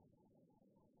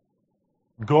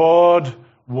 God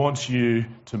wants you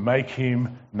to make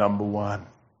him number one.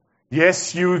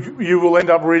 Yes, you will end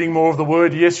up reading more of the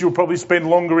Word. Yes, you'll probably spend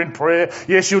longer in prayer.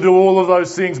 Yes, you'll do all of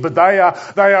those things, but they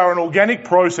are an organic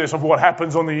process of what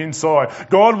happens on the inside.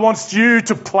 God wants you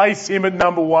to place him at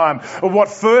number one. And what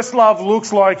first love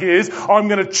looks like is, I'm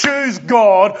going to choose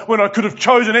God when I could have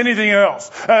chosen anything else.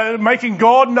 Making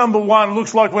God number one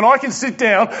looks like when I can sit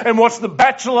down and watch The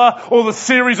Bachelor or the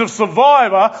series of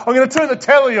Survivor, I'm going to turn the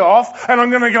telly off and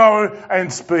I'm going to go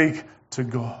and speak to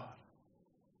God.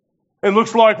 It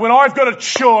looks like when I've got a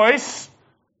choice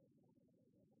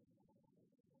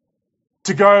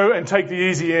to go and take the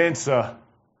easy answer,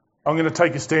 I'm going to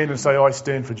take a stand and say, I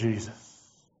stand for Jesus.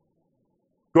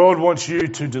 God wants you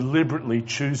to deliberately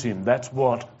choose him. That's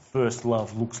what first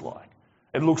love looks like.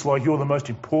 It looks like you're the most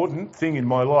important thing in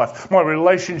my life. My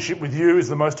relationship with you is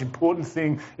the most important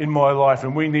thing in my life,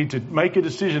 and we need to make a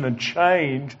decision and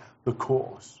change the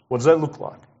course. What does that look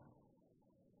like?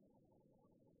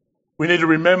 We need to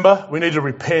remember, we need to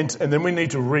repent, and then we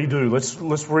need to redo.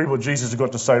 Let's read what Jesus has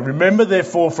got to say. Remember,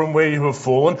 therefore, from where you have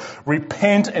fallen,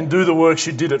 repent and do the works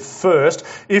you did at first.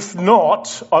 If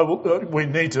not, we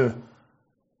need to...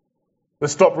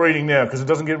 Let's stop reading now because it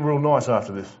doesn't get real nice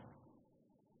after this.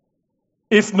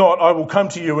 If not, I will come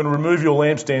to you and remove your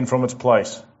lampstand from its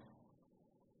place.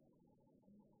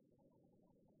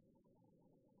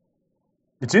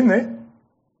 It's in there.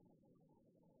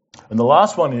 And the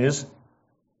last one is,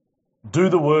 do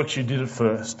the works you did at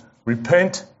first.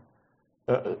 Repent,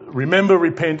 remember,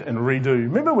 repent, and redo.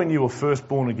 Remember when you were first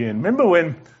born again. Remember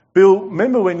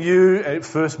when you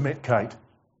first met Kate.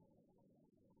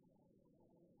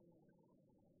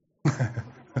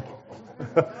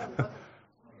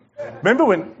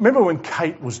 Remember when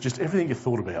Kate was just everything you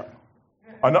thought about.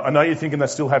 I know you're thinking that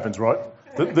still happens, right?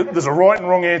 There's a right and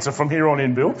wrong answer from here on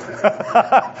in, Bill.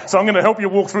 So I'm going to help you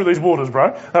walk through these waters,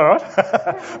 bro. All right?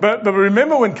 But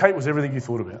remember when Kate was everything you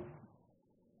thought about?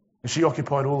 And she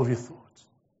occupied all of your thoughts.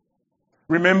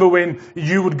 Remember when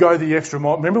you would go the extra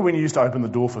mile? Remember when you used to open the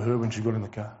door for her when she got in the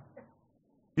car?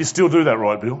 You still do that,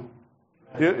 right, Bill?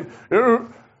 Yeah.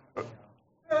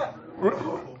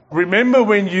 Remember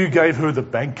when you gave her the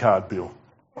bank card, Bill?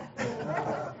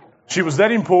 She was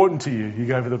that important to you. You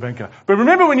gave her the bank card. But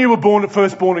remember when you were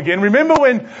first born again? Remember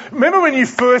when you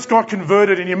first got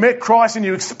converted and you met Christ and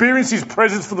you experienced His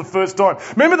presence for the first time?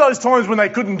 Remember those times when they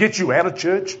couldn't get you out of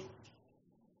church?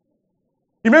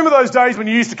 You remember those days when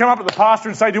you used to come up to the pastor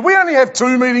and say, "Do we only have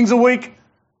 2 meetings a week?"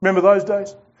 Remember those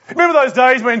days? Remember those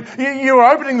days when you were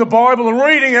opening the Bible and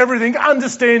reading everything,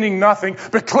 understanding nothing,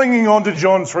 but clinging on to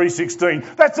John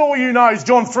 3:16. That's all you know is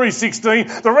John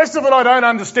 3:16. The rest of it I don't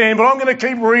understand, but I'm going to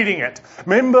keep reading it.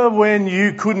 Remember when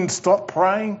you couldn't stop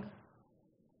praying?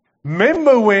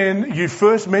 Remember when you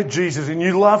first met Jesus and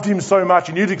you loved Him so much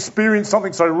and you'd experienced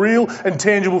something so real and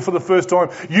tangible for the first time,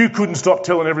 you couldn't stop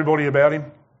telling everybody about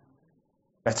Him?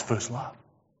 That's first love.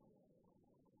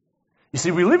 You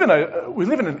see, we live in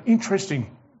an interesting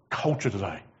culture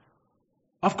today.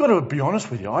 I've got to be honest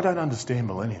with you, I don't understand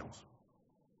millennials.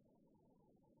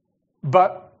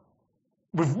 But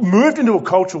we've moved into a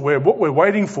culture where what we're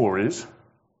waiting for is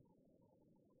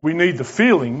we need the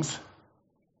feelings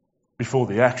before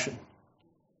the action.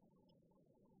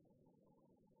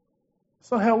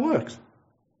 That's not how it works.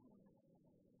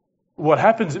 What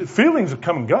happens, feelings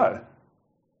come and go.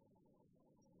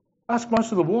 Ask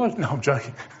most of the wives. No, I'm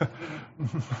joking.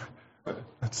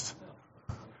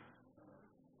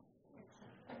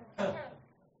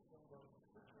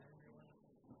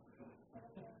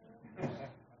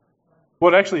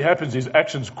 What actually happens is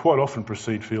actions quite often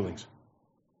precede feelings.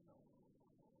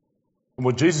 And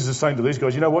what Jesus is saying to these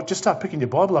guys, you know what? Just start picking your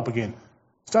Bible up again.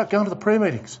 Start going to the prayer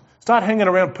meetings. Start hanging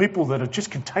around people that are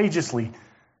just contagiously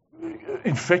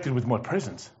infected with my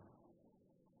presence.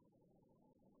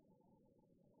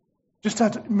 Just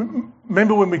start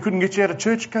remember when we couldn't get you out of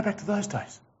church? Go back to those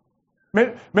days.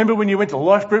 Remember when you went to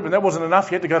life group and that wasn't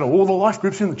enough? You had to go to all the life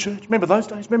groups in the church. Remember those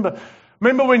days?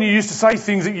 Remember when you used to say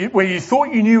things where you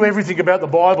thought you knew everything about the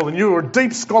Bible and you were a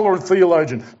deep scholar and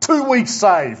theologian, 2 weeks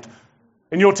saved,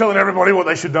 and you're telling everybody what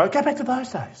they should know? Go back to those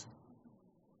days.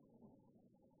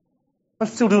 I'm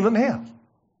still doing it now.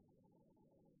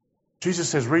 Jesus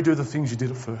says, redo the things you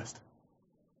did at first.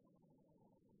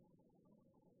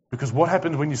 Because what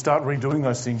happens when you start redoing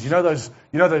those things? You know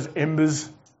those embers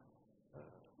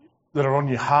that are on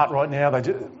your heart right now?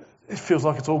 It feels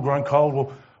like it's all grown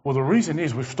cold. Well, the reason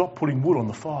is we've stopped putting wood on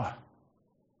the fire.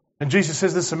 And Jesus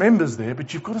says there's some embers there,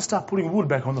 but you've got to start putting wood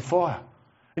back on the fire.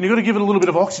 And you've got to give it a little bit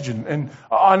of oxygen. And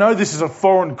I know this is a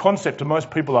foreign concept to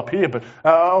most people up here, but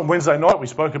on Wednesday night we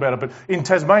spoke about it. But in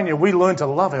Tasmania, we learned to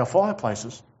love our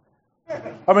fireplaces.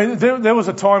 I mean, there was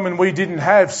a time when we didn't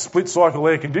have split cycle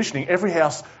air conditioning. Every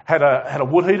house had a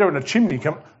wood heater and a chimney.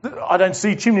 I don't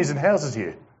see chimneys in houses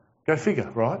here. Go figure,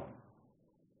 right?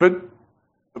 But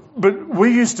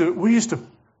we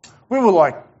were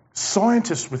like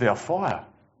scientists with our fire.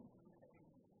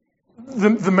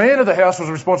 The man of the house was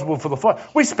responsible for the fire.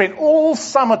 We spent all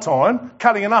summertime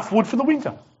cutting enough wood for the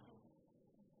winter.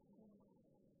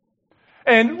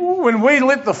 And when we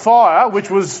lit the fire, which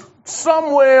was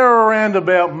somewhere around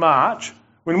about March,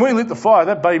 when we lit the fire,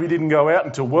 that baby didn't go out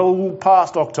until well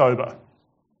past October.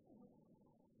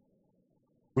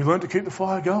 We learned to keep the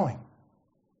fire going.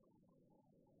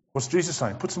 What's Jesus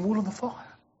saying? Put some wood on the fire.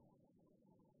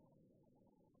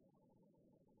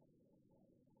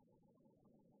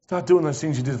 Start doing those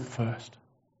things you did at first.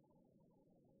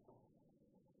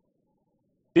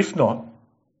 If not,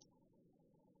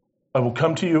 I will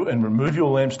come to you and remove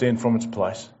your lampstand from its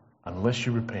place unless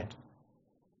you repent.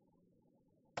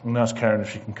 I'm going to ask Karen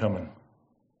if she can come in.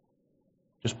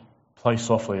 play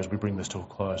softly as we bring this to a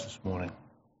close this morning.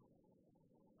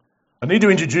 I need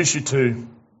to introduce you to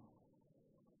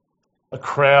a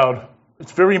crowd.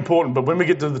 It's very important, but when we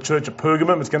get to the church at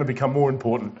Pergamum, it's going to become more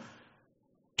important.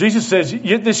 Jesus says,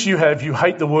 "Yet this you have, you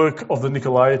hate the work of the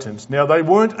Nicolaitans." Now, they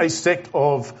weren't a sect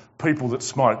of people that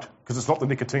smoked, because it's not the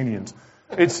Nicotinians.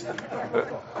 It's...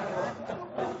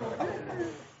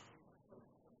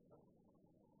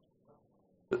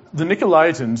 The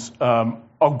Nicolaitans,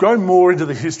 I'll go more into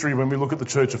the history when we look at the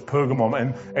church of Pergamum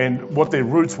and what their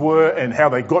roots were and how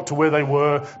they got to where they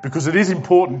were, because it is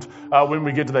important when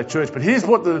we get to that church. But here's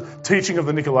what the teaching of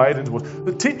the Nicolaitans was.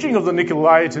 The teaching of the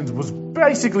Nicolaitans was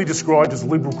basically described as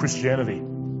liberal Christianity.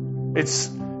 It's,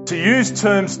 to use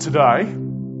terms today,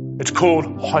 it's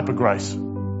called hyper-grace.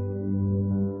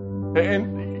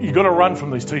 And you've got to run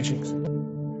from these teachings.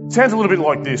 It sounds a little bit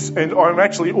like this, and I'm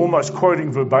actually almost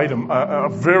quoting verbatim a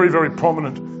very, very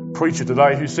prominent preacher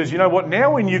today who says, you know what,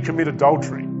 now when you commit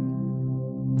adultery,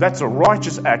 that's a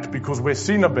righteous act because where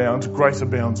sin abounds, grace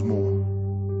abounds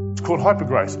more. It's called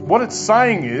hyper-grace. What it's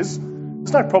saying is,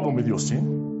 there's no problem with your sin.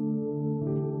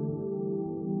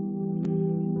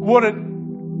 What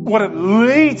it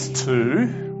leads to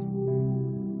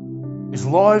is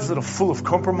lives that are full of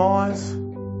compromise,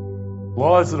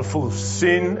 lives that are full of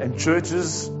sin, and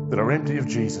churches that are empty of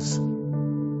Jesus.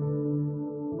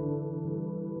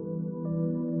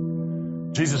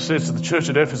 Jesus says to the church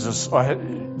at Ephesus,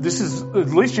 this is,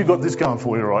 at least you've got this going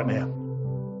for you right now.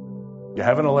 You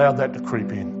haven't allowed that to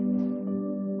creep in.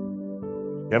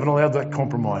 You haven't allowed that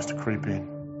compromise to creep in.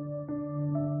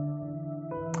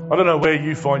 I don't know where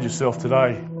you find yourself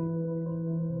today.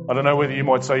 I don't know whether you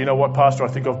might say, you know what, Pastor, I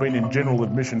think I've been in general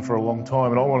admission for a long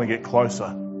time and I want to get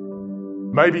closer.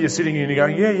 Maybe you're sitting here and you're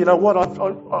going, yeah, you know what,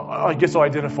 I guess I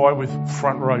identify with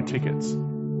front row tickets.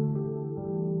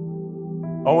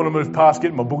 I want to move past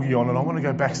getting my boogie on and I want to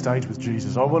go backstage with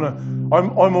Jesus. I'm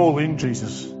all in,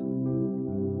 Jesus.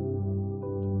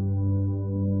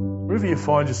 Wherever you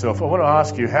find yourself, I want to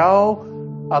ask you, how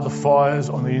are the fires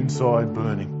on the inside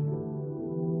burning?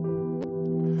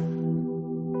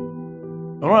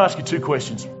 I want to ask you two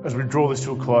questions as we draw this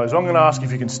to a close. I'm going to ask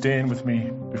if you can stand with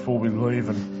me before we leave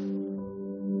and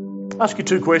ask you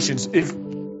two questions.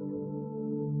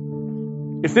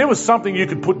 If there was something you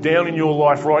could put down in your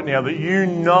life right now that you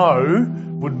know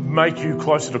would make you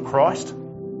closer to Christ,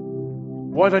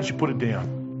 why don't you put it down?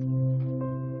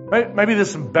 Maybe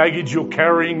there's some baggage you're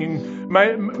carrying.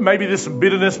 Maybe there's some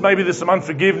bitterness. Maybe there's some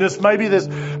unforgiveness. Maybe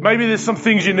there's some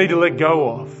things you need to let go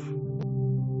of.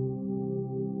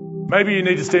 Maybe you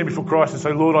need to stand before Christ and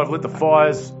say, Lord, I've let the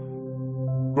fires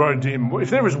grow dim. If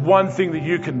there is one thing that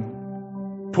you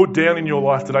can put down in your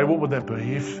life today, what would that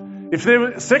be?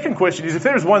 Second question is, if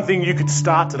there is one thing you could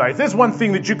start today, if there's one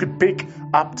thing that you could pick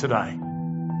up today,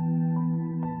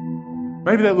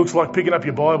 maybe that looks like picking up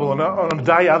your Bible on a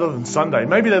day other than Sunday.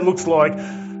 Maybe that looks like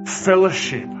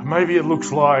fellowship. Maybe it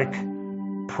looks like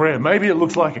prayer. Maybe it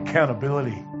looks like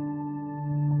accountability.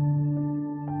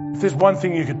 If there's one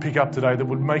thing you could pick up today that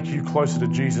would make you closer to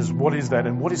Jesus, what is that?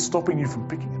 And what is stopping you from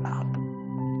picking it up?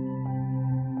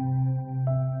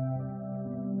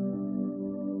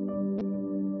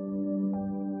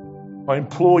 I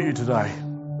implore you today,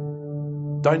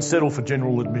 don't settle for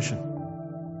general admission.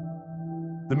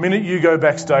 The minute you go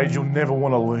backstage, you'll never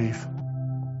want to leave.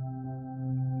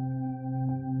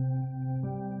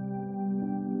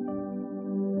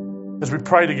 As we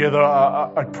pray together,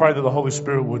 I pray that the Holy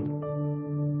Spirit would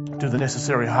do the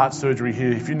necessary heart surgery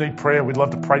here. If you need prayer, we'd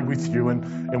love to pray with you,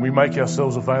 and we make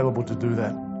ourselves available to do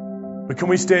that. But can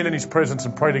we stand in His presence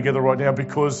and pray together right now?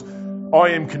 Because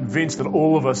I am convinced that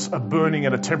all of us are burning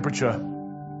at a temperature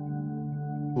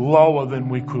lower than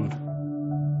we could.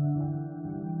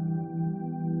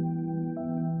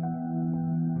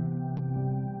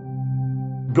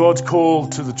 God's call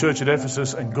to the church at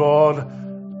Ephesus and God's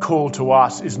call to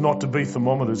us is not to be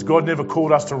thermometers. God never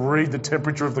called us to read the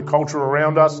temperature of the culture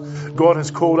around us. God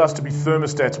has called us to be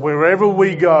thermostats. Wherever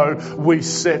we go, we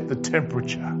set the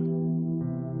temperature.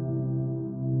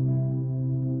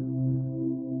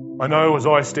 I know as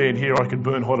I stand here, I can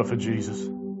burn hotter for Jesus.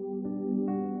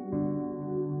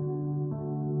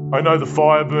 I know the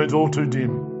fire burns all too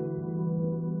dim.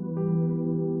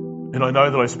 And I know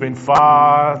that I spend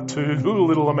far too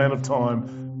little amount of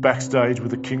time backstage with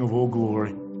the King of all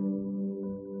glory.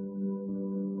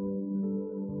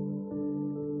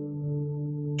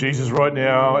 Jesus, right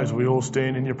now, as we all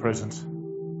stand in your presence,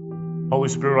 Holy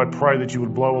Spirit, I pray that you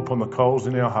would blow upon the coals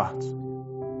in our hearts.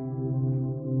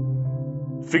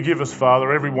 Forgive us,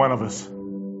 Father, every one of us,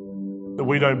 that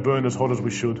we don't burn as hot as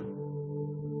we should.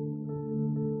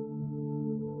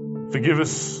 Forgive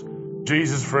us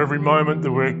Jesus, for every moment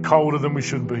that we're colder than we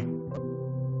should be.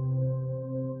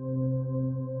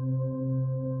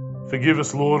 Forgive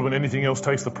us, Lord, when anything else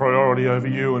takes the priority over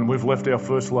you and we've left our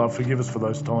first love. Forgive us for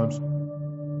those times.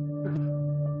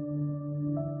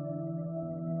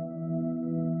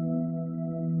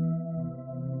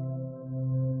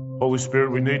 Holy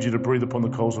Spirit, we need you to breathe upon the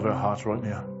coals of our hearts right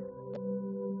now.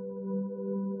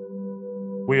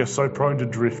 We are so prone to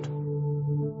drift,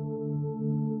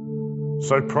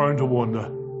 so prone to wander.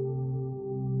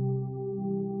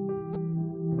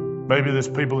 Maybe there's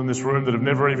people in this room that have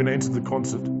never even entered the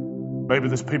concert. Maybe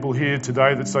there's people here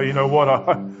today that say, you know what,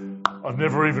 I've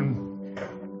never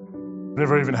even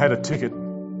had a ticket.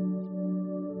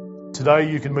 Today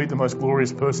you can meet the most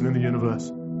glorious person in the universe.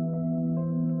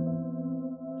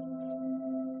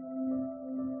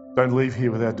 Don't leave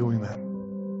here without doing that.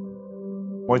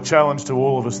 My challenge to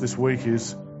all of us this week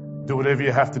is do whatever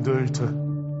you have to do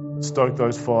to stoke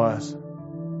those fires.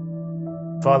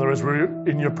 Father, as we're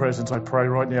in your presence, I pray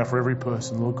right now for every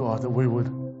person, Lord God, that we would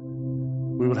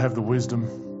have the wisdom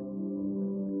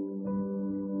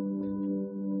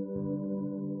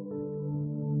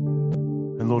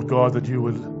and, Lord God, that you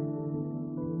would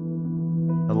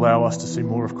allow us to see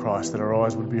more of Christ, that our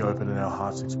eyes would be open and our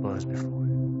hearts exposed before you.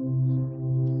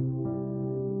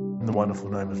 In the wonderful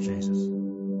name of Jesus.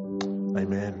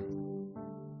 Amen.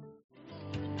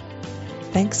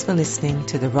 Thanks for listening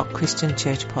to the Rock Christian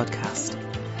Church podcast.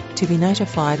 To be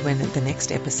notified when the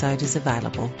next episode is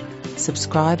available,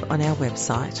 subscribe on our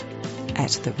website at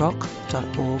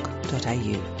therock.org.au.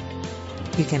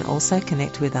 You can also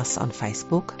connect with us on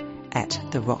Facebook at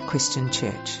The Rock Christian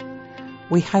Church.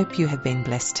 We hope you have been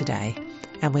blessed today,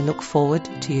 and we look forward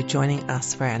to you joining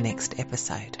us for our next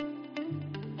episode.